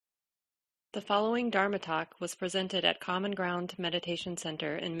The following Dharma talk was presented at Common Ground Meditation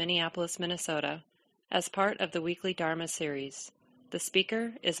Center in Minneapolis, Minnesota, as part of the weekly Dharma series. The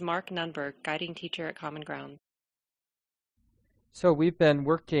speaker is Mark Nunberg, guiding teacher at Common Ground. So we've been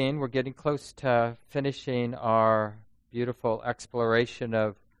working, we're getting close to finishing our beautiful exploration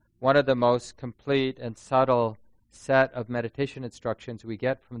of one of the most complete and subtle set of meditation instructions we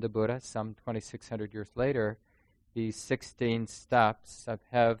get from the Buddha some 2,600 years later. These 16 steps. I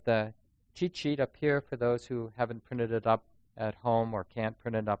have the cheat sheet up here for those who haven't printed it up at home or can't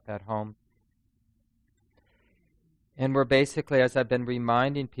print it up at home. And we're basically, as I've been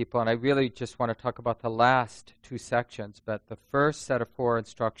reminding people, and I really just want to talk about the last two sections, but the first set of 4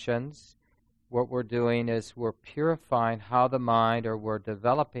 instructions, what we're doing is we're purifying how the mind, or we're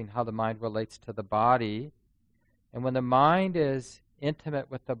developing how the mind relates to the body. And when the mind is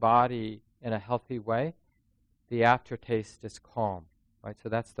intimate with the body in a healthy way, the aftertaste is calm. Right? So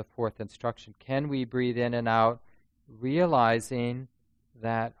that's the 4th instruction. Can we breathe in and out, realizing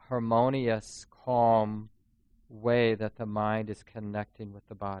that harmonious, calm way that the mind is connecting with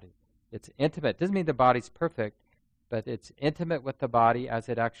the body? It's intimate. Doesn't mean the body's perfect, but it's intimate with the body as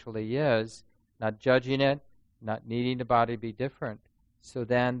it actually is, not judging it, not needing the body to be different. So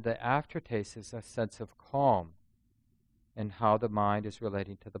then the aftertaste is a sense of calm and how the mind is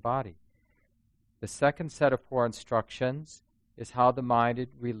relating to the body. The second set of 4 instructions is how the mind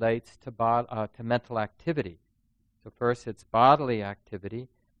relates to mental activity. So first it's bodily activity.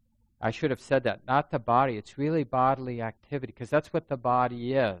 I should have said that, not the body. It's really bodily activity, because that's what the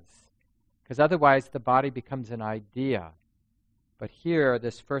body is. Because otherwise the body becomes an idea. But here,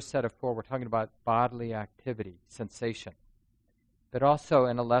 this first set of 4, we're talking about bodily activity, sensation. But also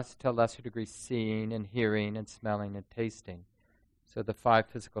to a lesser degree, seeing and hearing and smelling and tasting. So the 5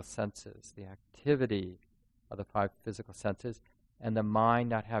 physical senses, the activity of the 5 physical senses, and the mind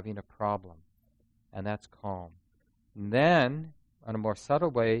not having a problem. And that's calm. And then, in a more subtle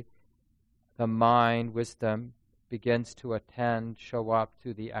way, the mind, wisdom, begins to show up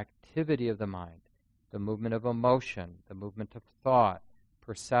to the activity of the mind, the movement of emotion, the movement of thought,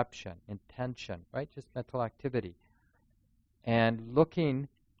 perception, intention, right? Just mental activity. And looking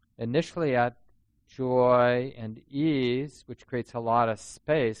initially at joy and ease, which creates a lot of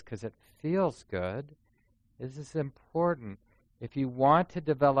space because it feels good. This is important. If you want to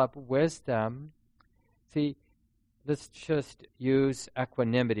develop wisdom, let's just use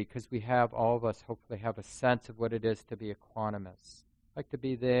equanimity, because we have, all of us hopefully have a sense of what it is to be equanimous. Like to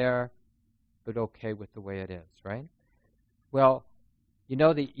be there, but okay with the way it is, right? Well, you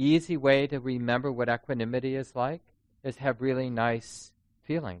know, the easy way to remember what equanimity is like is have really nice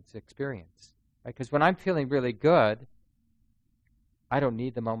feelings, experience. Right? Because when I'm feeling really good, I don't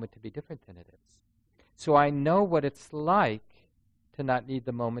need the moment to be different than it is. So I know what it's like to not need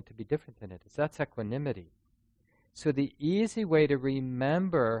the moment to be different than it is. That's equanimity. So the easy way to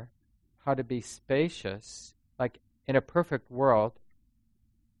remember how to be spacious, like in a perfect world,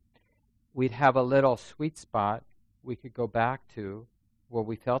 we'd have a little sweet spot we could go back to where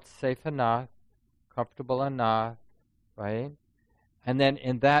we felt safe enough, comfortable enough, right? And then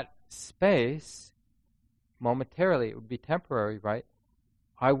in that space, momentarily, it would be temporary, right?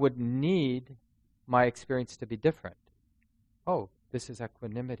 I would need my experience to be different. Oh, this is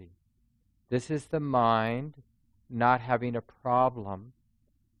equanimity. This is the mind not having a problem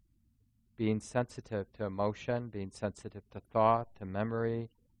being sensitive to emotion, being sensitive to thought, to memory,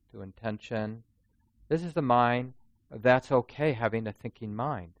 to intention. This is the mind that's okay having a thinking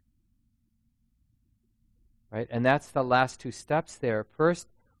mind. Right? And that's the last 2 steps there. First,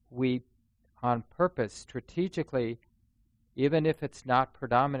 we, on purpose, strategically, even if it's not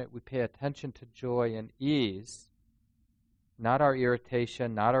predominant, we pay attention to joy and ease, not our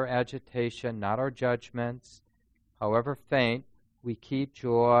irritation, not our agitation, not our judgments. However faint, we keep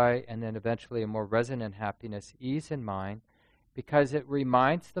joy and then eventually a more resonant happiness, ease in mind, because it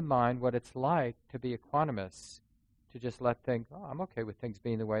reminds the mind what it's like to be equanimous, to just let things, I'm okay with things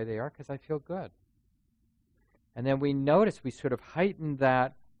being the way they are because I feel good. And then we notice, we sort of heighten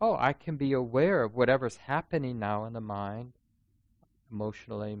that, I can be aware of whatever's happening now in the mind,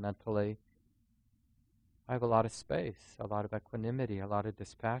 emotionally, mentally. I have a lot of space, a lot of equanimity, a lot of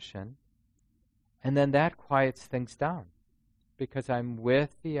dispassion. And then that quiets things down because I'm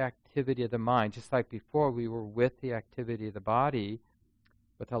with the activity of the mind. Just like before, we were with the activity of the body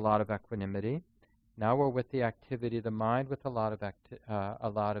with a lot of equanimity. Now we're with the activity of the mind with a lot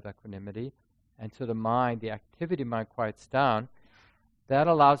of equanimity. And so the activity of mind quiets down. That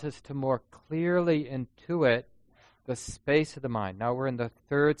allows us to more clearly intuit the space of the mind. Now we're in the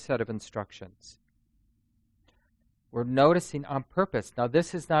 3rd set of instructions. We're noticing on purpose. Now,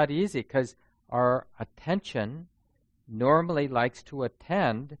 this is not easy because our attention normally likes to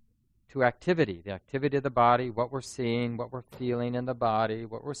attend to activity, the activity of the body, what we're seeing, what we're feeling in the body,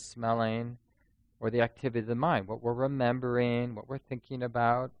 what we're smelling, or the activity of the mind, what we're remembering, what we're thinking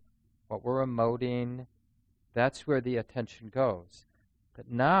about, what we're emoting. That's where the attention goes. But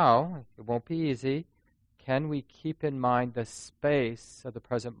now, it won't be easy. Can we keep in mind the space of the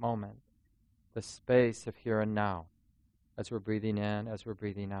present moment, the space of here and now, as we're breathing in, as we're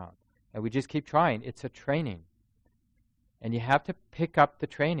breathing out? And we just keep trying. It's a training. And you have to pick up the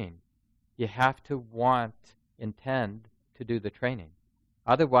training. You have to intend to do the training.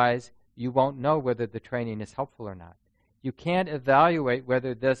 Otherwise, you won't know whether the training is helpful or not. You can't evaluate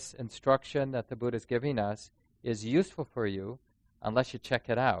whether this instruction that the Buddha is giving us is useful for you unless you check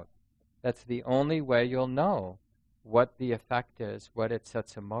it out. That's the only way you'll know what the effect is, what it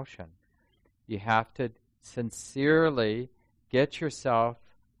sets in motion. You have to sincerely get yourself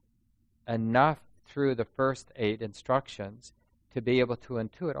enough through the first 8 instructions to be able to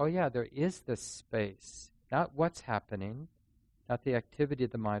intuit, oh yeah, there is this space, not what's happening, not the activity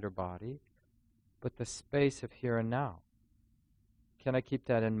of the mind or body, but the space of here and now. Can I keep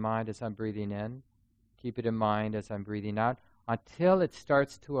that in mind as I'm breathing in? Keep it in mind as I'm breathing out until it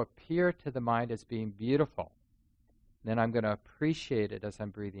starts to appear to the mind as being beautiful. Then I'm going to appreciate it as I'm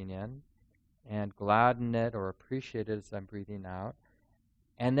breathing in and gladden it or appreciate it as I'm breathing out.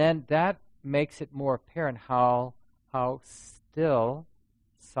 And then that makes it more apparent how still,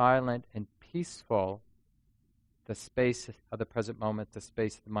 silent, and peaceful the space of the present moment, the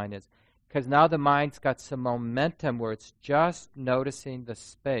space of the mind is. Because now the mind's got some momentum where it's just noticing the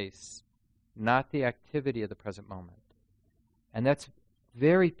space, not the activity of the present moment. And that's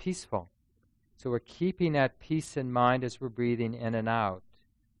very peaceful. So we're keeping that peace in mind as we're breathing in and out.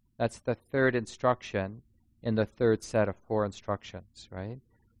 That's the 3rd instruction in the 3rd set of 4 instructions, right?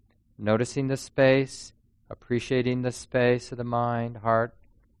 Noticing the space, appreciating the space of the mind, heart,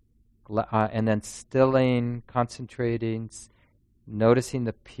 and then stilling, concentrating, noticing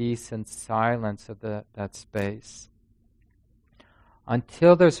the peace and silence of that space.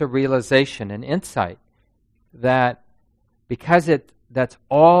 Until there's a realization, an insight, that because that's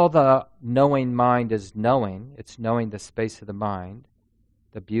all the knowing mind is knowing, it's knowing the space of the mind,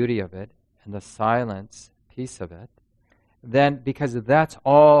 the beauty of it, and the silence, peace of it, then because that's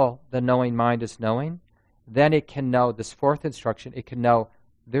all the knowing mind is knowing, then it can know, this 4th instruction, it can know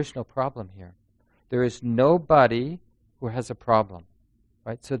there's no problem here. There is nobody who has a problem,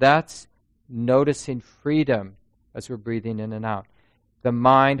 right? So that's noticing freedom as we're breathing in and out. The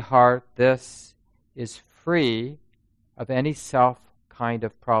mind, heart, this is free of any kind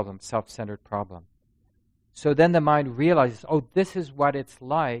of problem, self-centered problem. So then the mind realizes, oh, this is what it's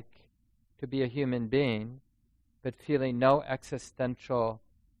like to be a human being, but feeling no existential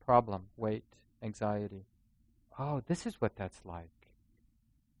problem, weight, anxiety. Oh, this is what that's like.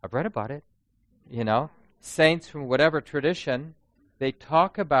 I've read about it. Saints from whatever tradition, they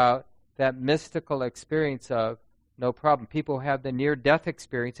talk about that mystical experience of no problem. People who have the near-death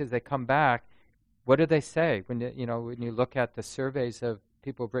experiences, they come back. What do they say when you look at the surveys of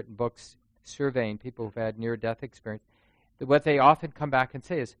people who've written books surveying people who've had near-death experience? What they often come back and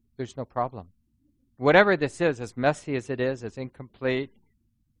say is, there's no problem. Whatever this is, as messy as it is, as incomplete,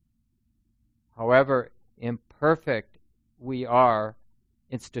 however imperfect we are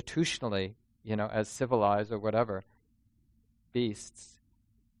institutionally, as civilized or whatever, beasts,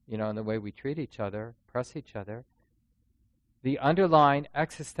 in the way we treat each other, press each other, the underlying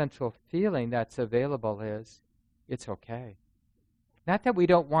existential feeling that's available is, it's okay. Not that we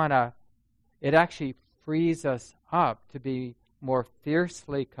don't want to, it actually frees us up to be more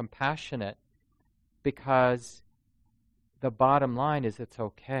fiercely compassionate because the bottom line is it's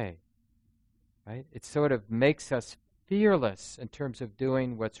okay, right? It sort of makes us fearless in terms of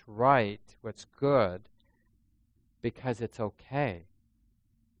doing what's right, what's good, because it's okay.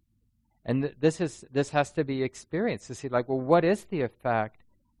 And this has to be experienced to see, what is the effect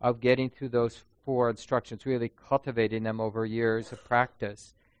of getting through those 4 instructions, really cultivating them over years of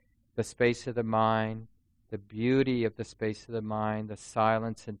practice? The space of the mind, the beauty of the space of the mind, the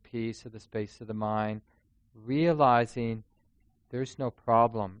silence and peace of the space of the mind, realizing there's no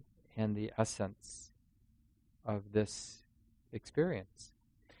problem in the essence of this experience.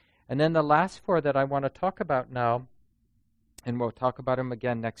 And then the last 4 that I want to talk about now, and we'll talk about them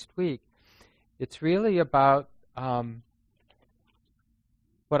again next week, it's really about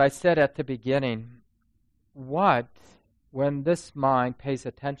what I said at the beginning. When this mind pays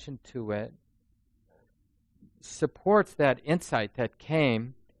attention to it, supports that insight that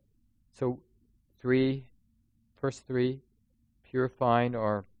came. So 3 first three, purifying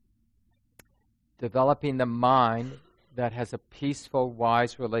or developing the mind that has a peaceful,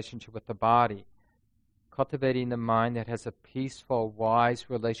 wise relationship with the body. Cultivating the mind that has a peaceful, wise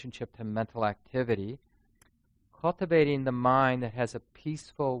relationship to mental activity. Cultivating the mind that has a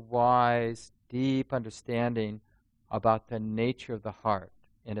peaceful, wise, deep understanding about the nature of the heart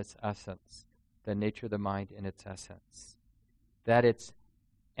in its essence, the nature of the mind in its essence. That it's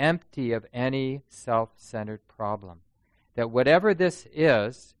empty of any self-centered problem. That whatever this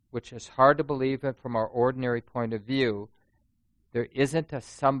is, which is hard to believe in from our ordinary point of view, there isn't a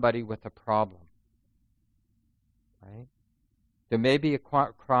somebody with a problem. Right? There may be a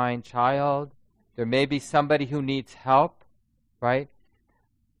crying child. There may be somebody who needs help, right?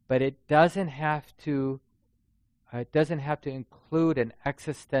 But it doesn't have to include an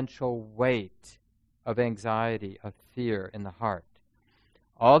existential weight of anxiety, of fear in the heart.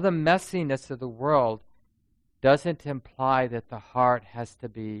 All the messiness of the world doesn't imply that the heart has to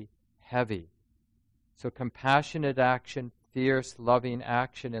be heavy. So compassionate action, fierce, loving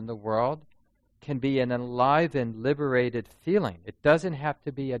action in the world can be an enlivened, liberated feeling. It doesn't have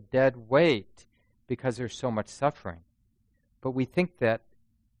to be a dead weight because there's so much suffering. But we think that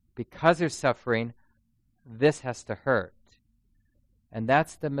because there's suffering, this has to hurt. And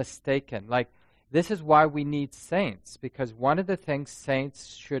that's the mistaken. This is why we need saints, because one of the things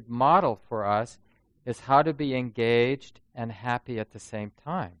saints should model for us is how to be engaged and happy at the same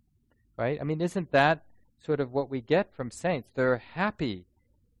time. Right? I mean, isn't that sort of what we get from saints? They're happy,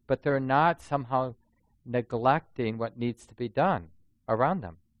 but they're not somehow neglecting what needs to be done around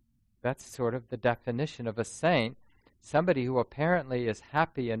them. That's sort of the definition of a saint, somebody who apparently is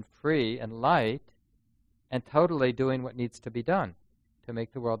happy and free and light and totally doing what needs to be done to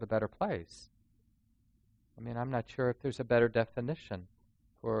make the world a better place. I mean, I'm not sure if there's a better definition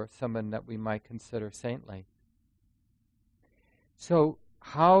for someone that we might consider saintly. So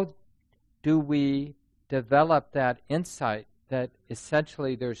how do we develop that insight that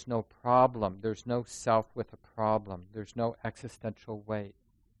essentially there's no problem, there's no self with a problem, there's no existential weight?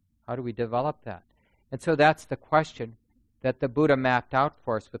 How do we develop that? And so that's the question that the Buddha mapped out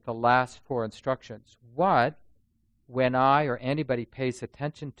for us with the last four instructions. What, when I or anybody pays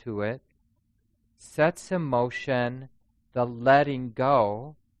attention to it, sets in motion the letting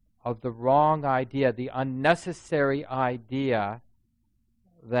go of the wrong idea, the unnecessary idea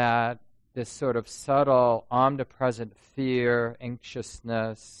that this sort of subtle, omnipresent fear,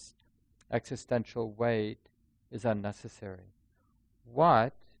 anxiousness, existential weight is unnecessary?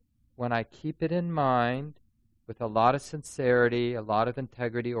 What, when I keep it in mind with a lot of sincerity, a lot of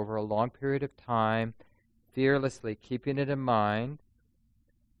integrity over a long period of time, fearlessly keeping it in mind,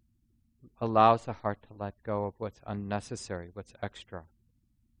 allows the heart to let go of what's unnecessary, what's extra.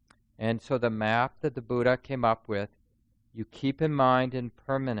 And so the map that the Buddha came up with, you keep in mind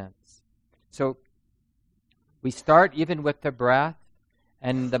impermanence. So we start even with the breath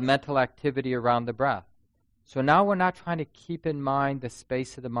and the mental activity around the breath. So now we're not trying to keep in mind the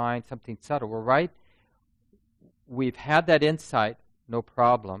space of the mind, something subtle. We're right. We've had that insight, no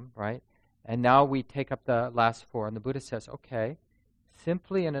problem, right? And now we take up the last four, and the Buddha says, okay,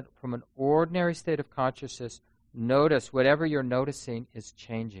 simply from an ordinary state of consciousness, notice whatever you're noticing is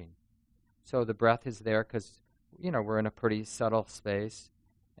changing. So the breath is there because, we're in a pretty subtle space.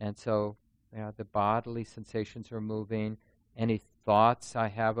 And so the bodily sensations are moving. Any thoughts I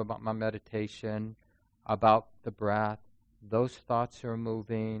have about my meditation, about the breath, those thoughts are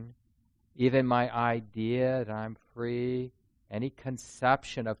moving. Even my idea that I'm free, any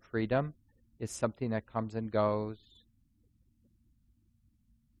conception of freedom is something that comes and goes.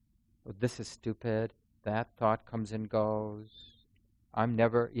 Oh, this is stupid. That thought comes and goes.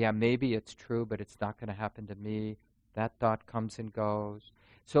 Maybe it's true, but it's not going to happen to me. That thought comes and goes.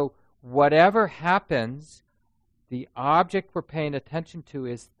 So whatever happens, the object we're paying attention to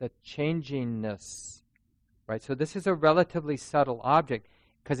is the changingness, right? So this is a relatively subtle object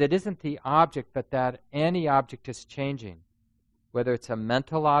because it isn't the object, but that any object is changing. Whether it's a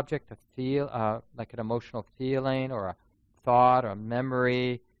mental object, like an emotional feeling, or a thought, or a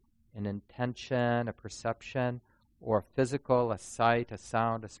memory, an intention, a perception, or physical, a sight, a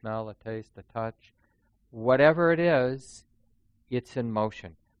sound, a smell, a taste, a touch. Whatever it is, it's in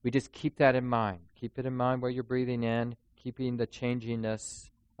motion. We just keep that in mind. Keep it in mind where you're breathing in, keeping the changingness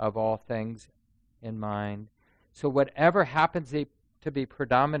of all things in mind. So whatever happens to be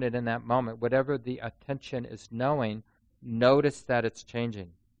predominant in that moment, whatever the attention is knowing, notice that it's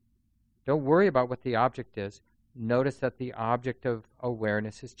changing. Don't worry about what the object is. Notice that the object of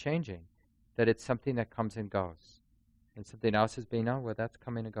awareness is changing, that it's something that comes and goes. And something else is being, that's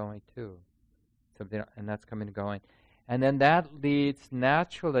coming and going too. something, and that's coming and going. And then that leads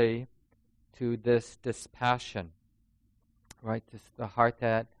naturally to this dispassion, right? This, the heart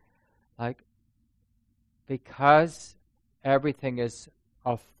that, like, because everything is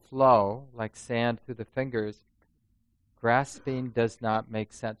a flow, like sand through the fingers, grasping does not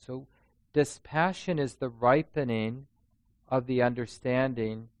make sense. So dispassion is the ripening of the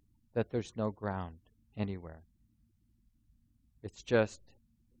understanding that there's no ground anywhere. It's just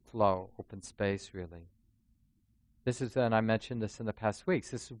flow, open space, really. This is, and I mentioned this in the past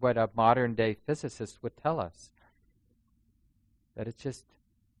weeks, this is what a modern-day physicist would tell us. That it's just,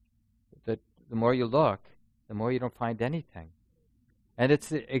 that the more you look, the more you don't find anything. And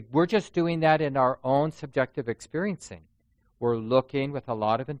we're just doing that in our own subjective experiencing. We're looking with a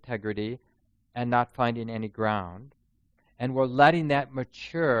lot of integrity and not finding any ground. And we're letting that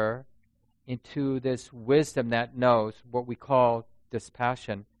mature into this wisdom that knows what we call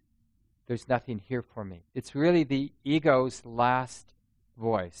dispassion. There's nothing here for me. It's really the ego's last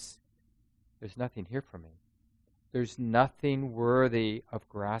voice. There's nothing here for me. There's nothing worthy of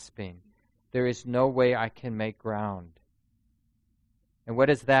grasping. There is no way I can make ground. And what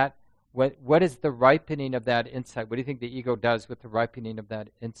is that? What is the ripening of that insight? What do you think the ego does with the ripening of that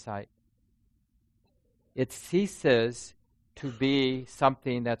insight? It ceases to be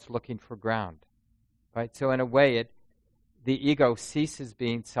something that's looking for ground, right? So in a way, the ego ceases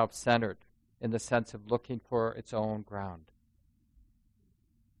being self-centered in the sense of looking for its own ground.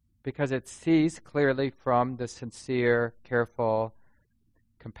 Because it sees clearly from the sincere, careful,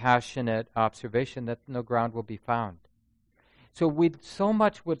 compassionate observation that no ground will be found. So we so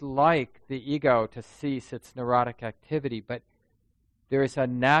much would like the ego to cease its neurotic activity, but there is a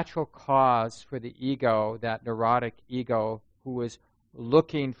natural cause for the ego, that neurotic ego, who is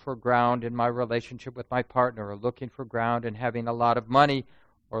looking for ground in my relationship with my partner, or looking for ground in having a lot of money,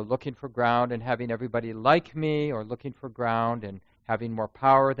 or looking for ground in having everybody like me, or looking for ground in having more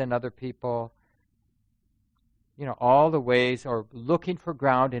power than other people. You know, all the ways, or looking for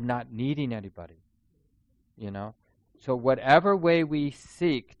ground in not needing anybody, you know. So whatever way we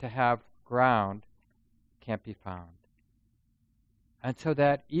seek to have ground can't be found. And so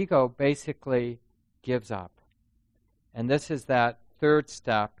that ego basically gives up. And this is that third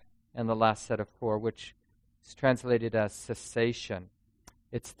step in the last set of four, which is translated as cessation.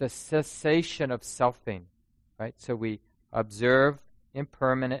 It's the cessation of selfing, right? So we observe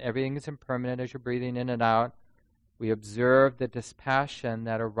impermanent, everything is impermanent as you're breathing in and out. We observe the dispassion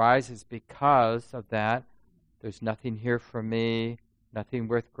that arises because of that. There's nothing here for me, nothing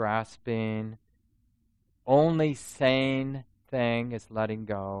worth grasping. Only sane thing is letting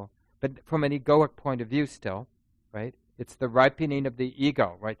go. But from an egoic point of view still, right? It's the ripening of the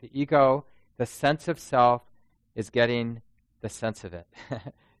ego, right? The ego, the sense of self, is getting the sense of it.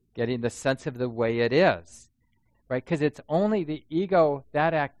 Getting the sense of the way it is, right? Because it's only the ego,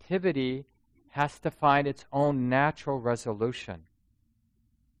 that activity has to find its own natural resolution,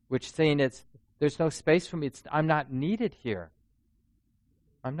 which saying there's no space for me. I'm not needed here.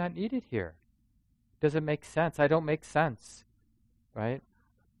 I'm not needed here. Doesn't make sense. I don't make sense, right?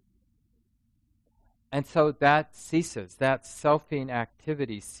 And so that ceases. That selfing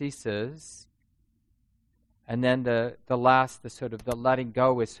activity ceases. And then the last, the sort of the letting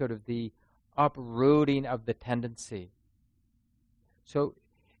go is sort of the uprooting of the tendency. So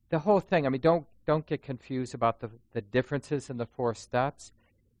the whole thing, I mean, don't get confused about the differences in the four steps.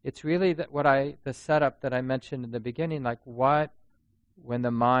 It's really the setup that I mentioned in the beginning, like what, when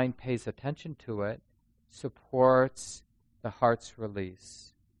the mind pays attention to it, supports the heart's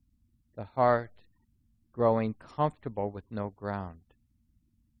release. The heart growing comfortable with no ground.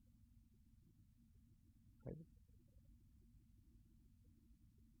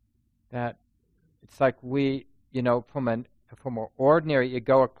 That it's like we, from an ordinary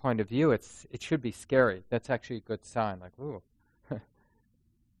egoic point of view, it should be scary. That's actually a good sign, like, ooh.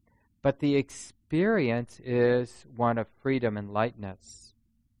 But the experience is one of freedom and lightness.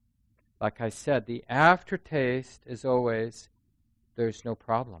 Like I said, the aftertaste is always, there's no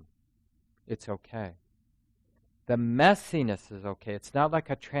problem. It's okay. The messiness is okay. It's not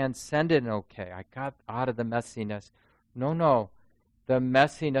like a transcendent okay. I got out of the messiness. No. The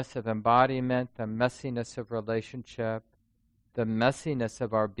messiness of embodiment, the messiness of relationship, the messiness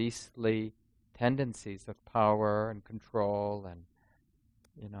of our beastly tendencies of power and control and,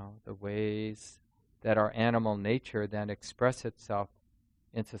 the ways that our animal nature then express itself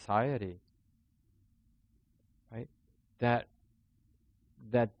in society. Right? That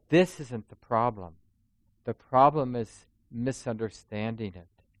this isn't the problem. The problem is misunderstanding it.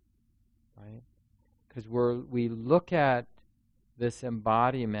 Right? Because we look at this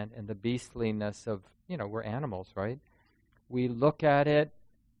embodiment and the beastliness of, we're animals, right? We look at it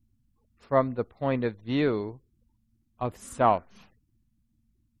from the point of view of self.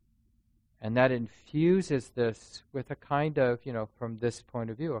 And that infuses this with a kind of, from this point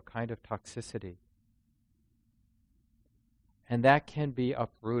of view, a kind of toxicity. And that can be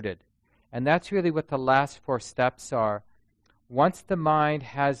uprooted. And that's really what the last 4 steps are. Once the mind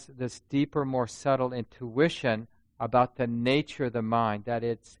has this deeper, more subtle intuition about the nature of the mind, that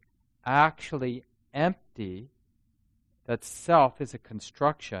it's actually empty, that self is a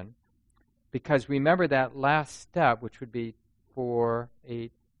construction, because remember that last step, which would be 4,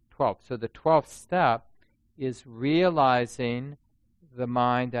 8, 12. So the 12th step is realizing the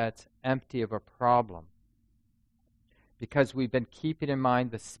mind that's empty of a problem. Because we've been keeping in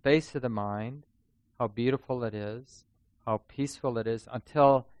mind the space of the mind, how beautiful it is, how peaceful it is,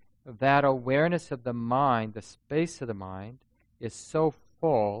 until that awareness of the mind, the space of the mind, is so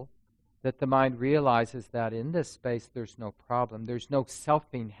full that the mind realizes that in this space there's no problem. There's no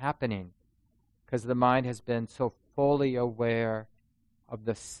selfing happening because the mind has been so fully aware of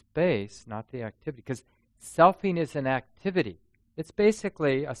the space, not the activity. Because selfing is an activity. It's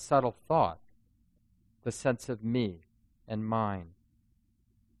basically a subtle thought, the sense of me and mine,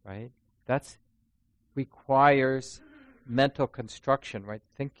 right? That requires mental construction, right?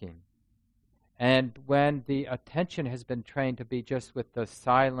 Thinking. And when the attention has been trained to be just with the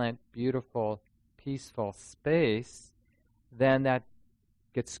silent, beautiful, peaceful space, then that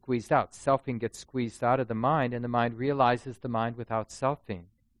gets squeezed out. Selfing gets squeezed out of the mind, and the mind realizes the mind without selfing.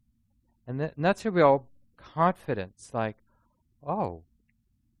 And that's a real confidence, like, oh.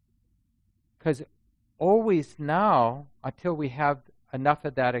 Because always now, until we have enough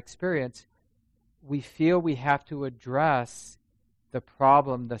of that experience, we feel we have to address the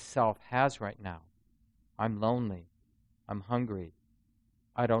problem the self has right now. I'm lonely. I'm hungry.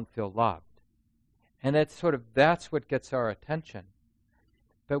 I don't feel loved. And that's what gets our attention.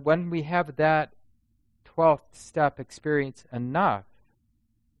 But when we have that 12th step experience enough,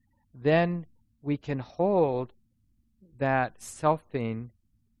 then we can hold that selfing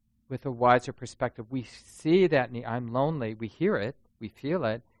with a wiser perspective. We see that I'm lonely. We hear it. We feel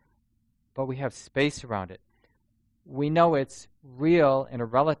it. But we have space around it. We know it's real in a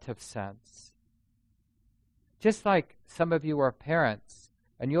relative sense. Just like some of you are parents,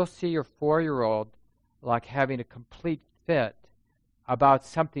 and you'll see your 4-year-old like having a complete fit about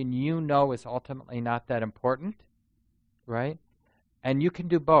something you know is ultimately not that important, right? And you can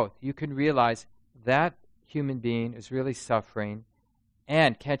do both. You can realize that human being is really suffering,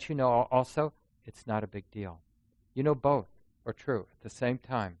 and can't you know also it's not a big deal. You know both are true at the same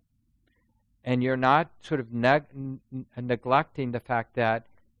time. And you're not sort of neglecting the fact that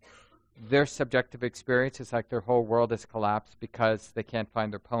their subjective experience is like their whole world has collapsed because they can't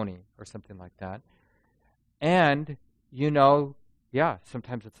find their pony or something like that. And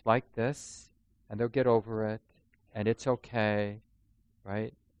sometimes it's like this, and they'll get over it, and it's okay,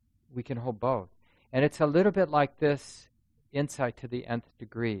 right? We can hold both. And it's a little bit like this insight to the nth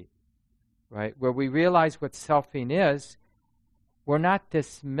degree, right? Where we realize what selfing is. We're not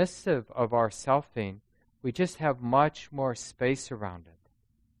dismissive of our selfing. We just have much more space around it,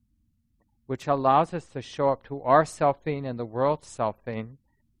 which allows us to show up to our selfing and the world's selfing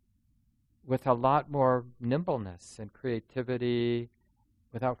with a lot more nimbleness and creativity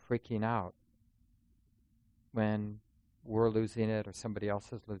without freaking out when we're losing it or somebody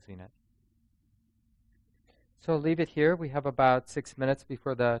else is losing it. So leave it here. We have about 6 minutes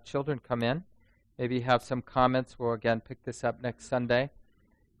before the children come in. Maybe you have some comments. We'll again pick this up next Sunday.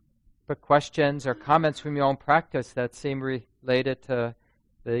 But questions or comments from your own practice that seem related to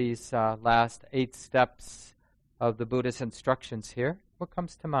these last 8 steps of the Buddha's instructions here, what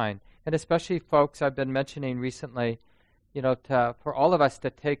comes to mind? And especially folks I've been mentioning recently, for all of us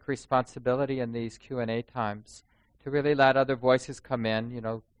to take responsibility in these Q&A times, to really let other voices come in.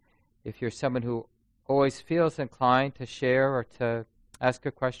 If you're someone who always feels inclined to share or to ask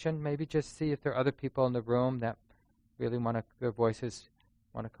a question, maybe just see if there are other people in the room that really their voices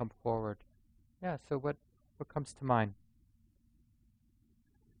want to come forward. Yeah, so what comes to mind?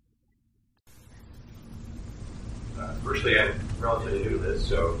 Firstly, I'm relatively new to this,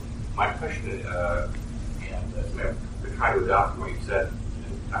 so my question, and I'm trying to adopt what you said in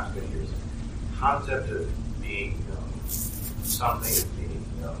the past 10 years, the concept of being something is being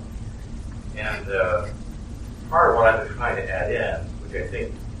known. And part of what I've been trying to add in, which I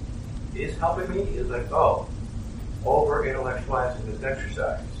think is helping me, is like, over-intellectualizing this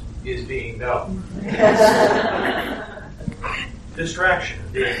exercise is being known. Distraction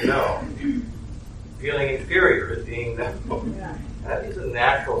is being known. Feeling inferior is being known. And I think the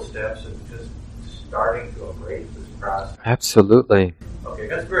natural steps of just starting to embrace this process. Absolutely. Okay,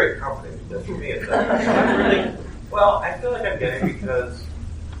 that's very comforting because for me it's like, I'm really, well, I feel like I'm getting because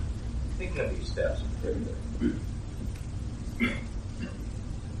thinking of these steps.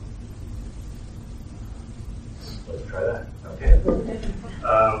 Let's try that. Okay.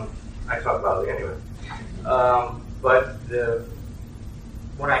 I talk about it anyway. But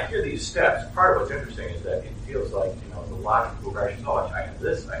when I hear these steps, part of what's interesting is that it feels like, the logical progression. Oh, I have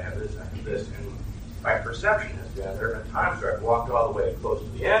this, I have this, I have this. And my perception has been, there have been times where I've walked all the way close to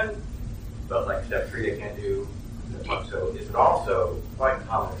the end, felt like step 3 I can't do. So is it also quite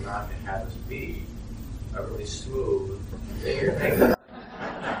common not to have this be a really smooth thing?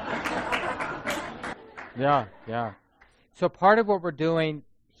 Yeah. So part of what we're doing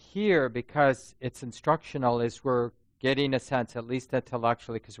here, because it's instructional, is we're getting a sense, at least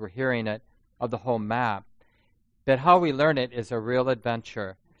intellectually, because we're hearing it, of the whole map. But how we learn it is a real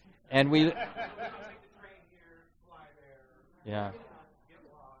adventure. And we... Yeah.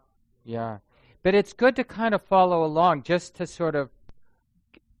 But it's good to kind of follow along, just to sort of,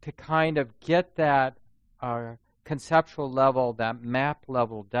 get that conceptual level, that map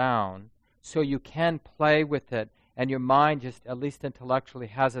level down, so you can play with it, and your mind just, at least intellectually,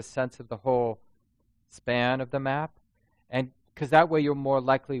 has a sense of the whole span of the map. And because that way you'll more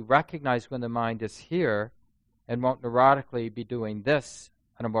likely recognize when the mind is here and won't neurotically be doing this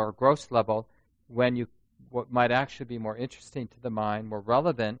on a more gross level, when what might actually be more interesting to the mind, more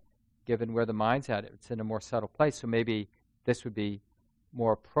relevant, given where the mind's at, it's in a more subtle place. So maybe this would be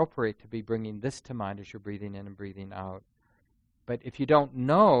more appropriate to be bringing this to mind as you're breathing in and breathing out. But if you don't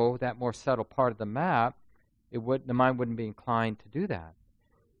know that more subtle part of the map, the mind wouldn't be inclined to do that.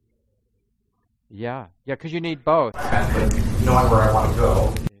 Yeah, because you need both. Knowing where I want to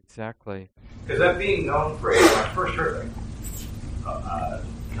go. Exactly. Because that being known phrase, when I first heard it,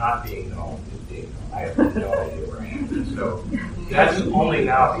 not being known is being known. I have no idea where I am. And so that's only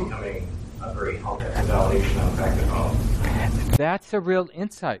now becoming a very helpful validation of back at home. That's a real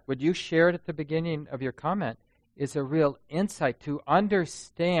insight. What you shared at the beginning of your comment is a real insight to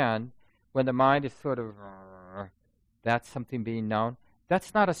understand when the mind is sort of, that's something being known.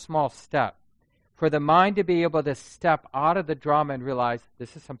 That's not a small step. For the mind to be able to step out of the drama and realize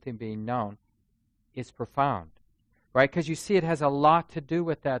this is something being known is profound, right? Because you see it has a lot to do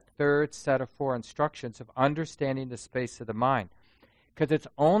with that third set of 4 instructions of understanding the space of the mind. Because it's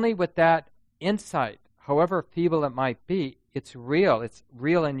only with that insight, however feeble it might be, it's real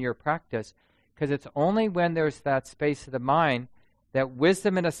in your practice, because it's only when there's that space of the mind that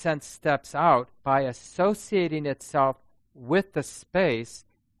wisdom, in a sense, steps out by associating itself with the space,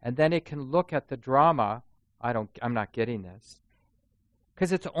 and then it can look at the drama. I'm not getting this.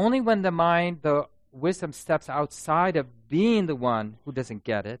 Because it's only when the wisdom steps outside of being the one who doesn't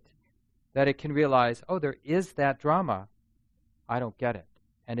get it, that it can realize, oh, there is that drama. I don't get it.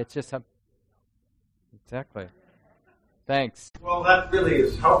 And it's just Exactly. Thanks. Well, that really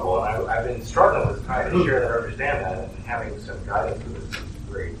is helpful, and I've been struggling with trying to share that, understand that, and having some guidance for this is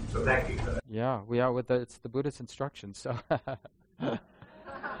great. So thank you for that. Yeah, we are it's the Buddhist instructions, so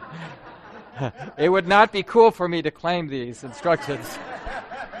it would not be cool for me to claim these instructions.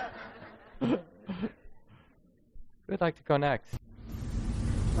 Who'd like to go next?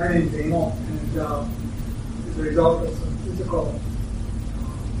 My name's Emil, and as a result of some physical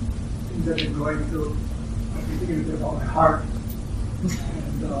things I've been going through, I've been thinking a bit about my heart.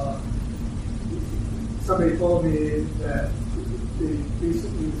 And somebody told me that they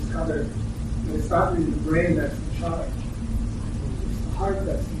recently discovered that it's not really the brain that's in charge, it's the heart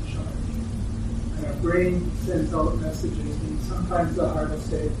that's in charge. And our brain sends out messages, and sometimes the heart will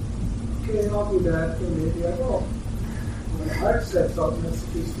say, okay, I'll do that, or maybe I won't. When the heart sends out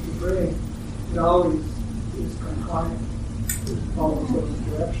messages to the brain, it always is compliant. It follows those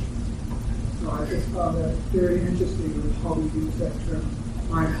directions. So I just found that very interesting with how we use that term,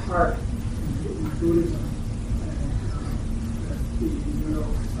 mind-heart, in Buddhism. And that the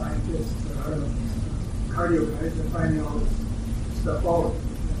neuroscientists, cardio guys, are finding all this stuff out.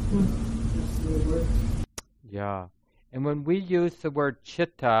 That's the way it works. Yeah. And when we use the word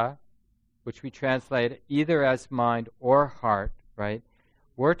chitta, which we translate either as mind or heart, right?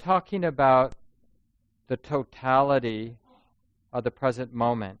 We're talking about the totality of the present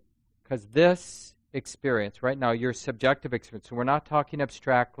moment. Because this experience, right now, your subjective experience, so we're not talking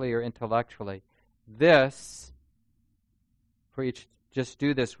abstractly or intellectually. This, for each, just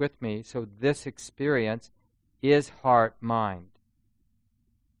do this with me, so this experience is heart, mind.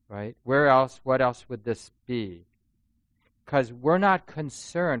 Right? What else would this be? Because we're not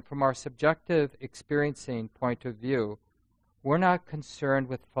concerned, from our subjective experiencing point of view, We're not concerned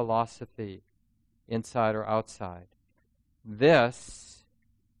with philosophy, inside or outside. This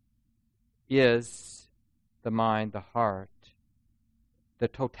is the mind, the heart, the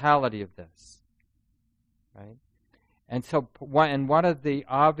totality of this, right? And so one of the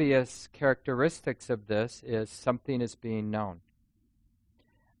obvious characteristics of this is something is being known.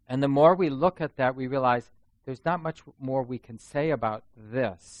 And the more we look at that, we realize there's not much more we can say about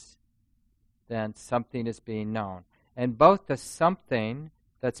this than something is being known. And both the something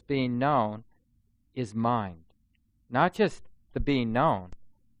that's being known is mind. Not just the being known,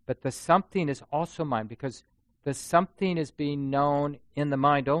 but the something is also mind, because the something is being known in the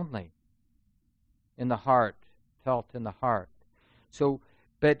mind only, in the heart, felt in the heart. So,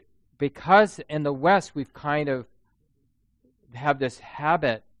 but because in the West we've kind of have this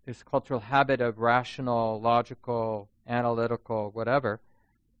habit, this cultural habit of rational, logical, analytical, whatever,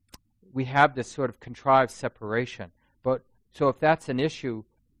 we have this sort of contrived separation. But so if that's an issue,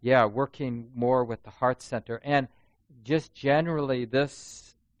 working more with the heart center. And just generally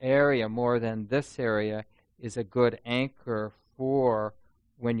this area more than this area is a good anchor for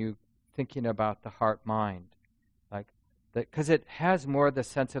when you're thinking about the heart-mind. Because it has more the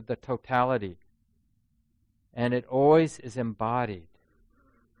sense of the totality. And it always is embodied.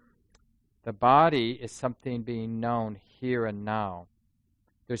 The body is something being known here and now.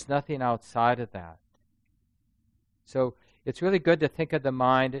 There's nothing outside of that. So it's really good to think of the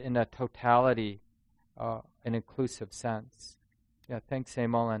mind in a totality, an inclusive sense. Yeah, thanks,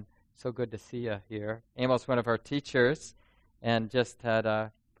 Emil, and so good to see you here. Emil's one of our teachers and just had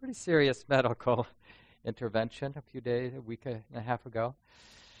a pretty serious medical intervention a week and a half ago.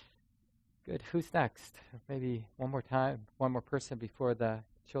 Good. Who's next? Maybe one more person before the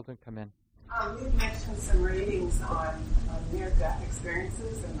children come in. You mentioned some readings on near-death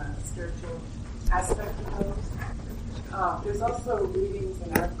experiences and the spiritual aspect of those. There's also readings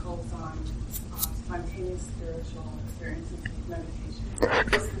and articles on spontaneous spiritual experiences with meditation.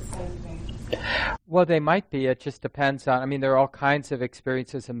 Is this the same thing? Well, they might be. It just depends on, there are all kinds of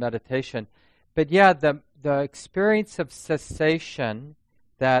experiences in meditation. But the experience of cessation,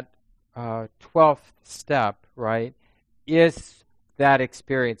 that 12th step, right, is that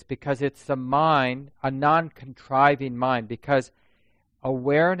experience because it's the mind, a non-contriving mind, because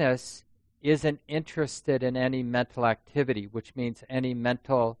awareness isn't interested in any mental activity, which means any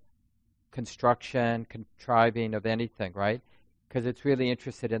mental construction, contriving of anything, right? Because it's really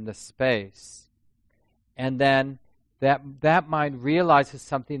interested in the space. And then that mind realizes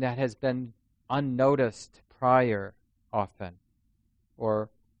something that has been unnoticed prior often, or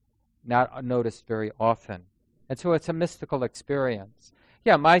not noticed very often. And so it's a mystical experience.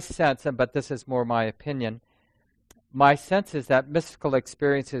 My sense, but this is more my opinion, my sense is that mystical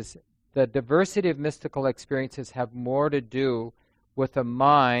experiences, the diversity of mystical experiences have more to do with a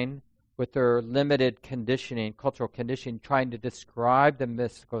mind, with their limited conditioning, cultural conditioning, trying to describe the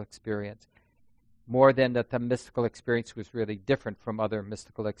mystical experience, more than that the mystical experience was really different from other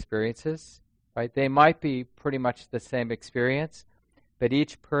mystical experiences. Right? They might be pretty much the same experience, but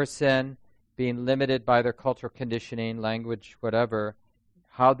each person being limited by their cultural conditioning, language, whatever,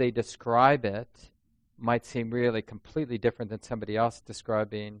 how they describe it might seem really completely different than somebody else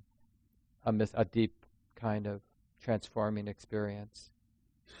describing a deep kind of transforming experience.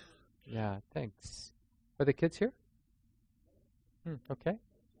 Yeah, thanks. Are the kids here? Okay.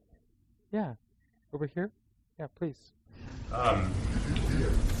 Yeah. Over here? Yeah, please. A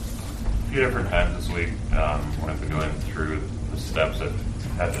few different times this week, when I've been going through the steps, I've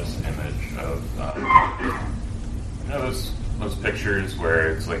had this image of, those pictures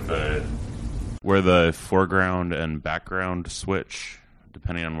where it's like where the foreground and background switch,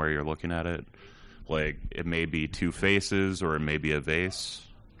 depending on where you're looking at it. Like, it may be two faces or it may be a vase,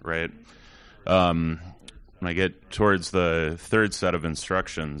 right? When I get towards the third set of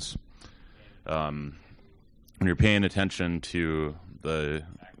instructions, when you're paying attention to the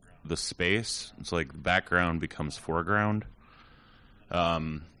space, it's like the background becomes foreground.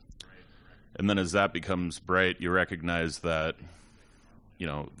 And then as that becomes bright, you recognize that,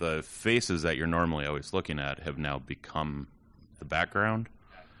 the faces that you're normally always looking at have now become the background.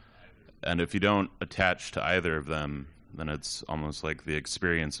 And if you don't attach to either of them, then it's almost like the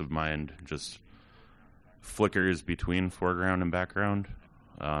experience of mind just flickers between foreground and background,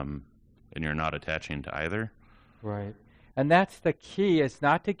 and you're not attaching to either. Right. And that's the key, is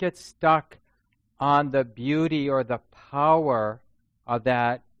not to get stuck on the beauty or the power of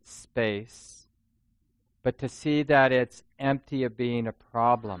that space, but to see that it's empty of being a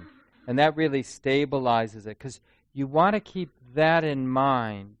problem. And that really stabilizes it, because you want to keep that in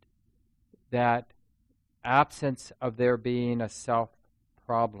mind, that absence of there being a self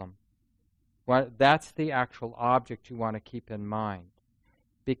problem. That's the actual object you want to keep in mind,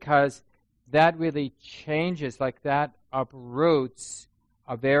 because that really changes, like that uproots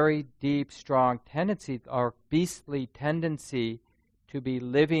a very deep, strong tendency, or beastly tendency, to be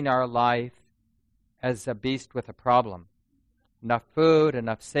living our life as a beast with a problem. Enough food,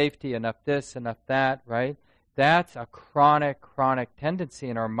 enough safety, enough this, enough that, right? That's a chronic tendency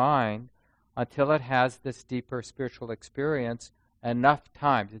in our mind until it has this deeper spiritual experience enough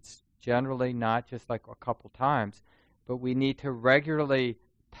times. It's generally not just like a couple times, but we need to regularly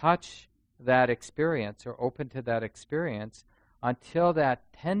touch that experience or open to that experience until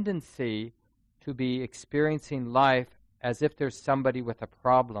that tendency to be experiencing life as if there's somebody with a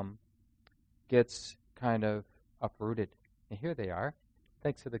problem gets kind of uprooted. And here they are.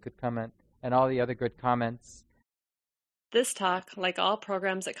 Thanks for the good comment and all the other good comments. This talk, like all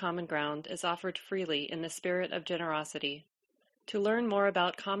programs at Common Ground, is offered freely in the spirit of generosity. To learn more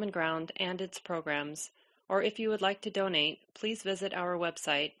about Common Ground and its programs, or if you would like to donate, please visit our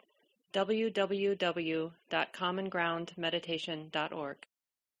website, www.commongroundmeditation.org.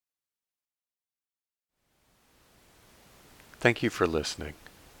 Thank you for listening.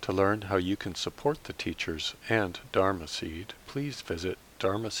 To learn how you can support the teachers and Dharma Seed, please visit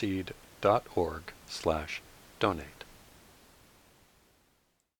dharmaseed.org/donate.